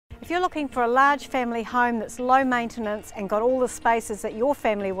you're looking for a large family home that's low maintenance and got all the spaces that your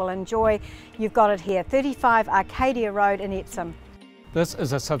family will enjoy, you've got it here, 35 Arcadia Road in Epsom. This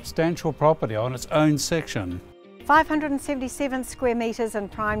is a substantial property on its own section. 577 square metres in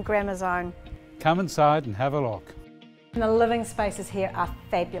prime grammar zone. Come inside and have a look. And the living spaces here are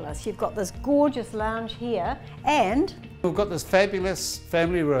fabulous. You've got this gorgeous lounge here and we've got this fabulous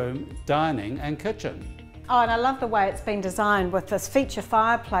family room, dining and kitchen. oh, and I love the way it's been designed with this feature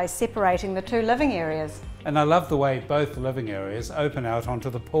fireplace separating the two living areas. And I love the way both the living areas open out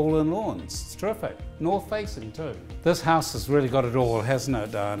onto the pool and lawns. It's terrific. North facing too. This house has really got it all, hasn't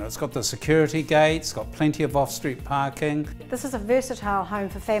it, Diana? It's got the security gates, it's got plenty of off-street parking. This is a versatile home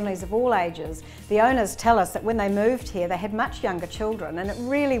for families of all ages. The owners tell us that when they moved here they had much younger children, and it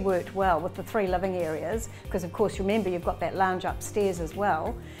really worked well with the three living areas because of course remember you've got that lounge upstairs as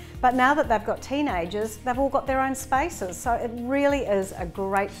well. But now that they've got teenagers, they've all got their own spaces, so it really is a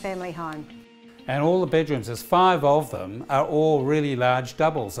great family home. And all the bedrooms, there's 5 of them, are all really large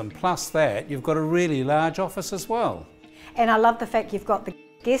doubles, and plus that you've got a really large office as well. And I love the fact you've got the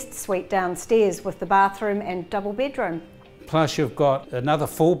guest suite downstairs with the bathroom and double bedroom. Plus you've got another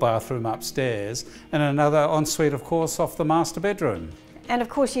full bathroom upstairs and another ensuite of course off the master bedroom. And of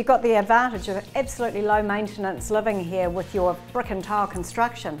course you've got the advantage of absolutely low maintenance living here with your brick and tile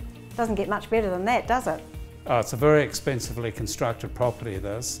construction. Doesn't get much better than that, does it? Oh, it's a very expensively constructed property,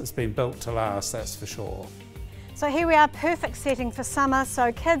 this. It's been built to last, that's for sure. So here we are, perfect setting for summer.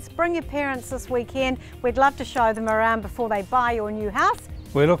 So kids, bring your parents this weekend. We'd love to show them around before they buy your new house.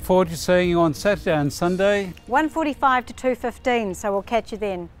 We look forward to seeing you on Saturday and Sunday. 1:45 to 2:15, so we'll catch you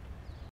then.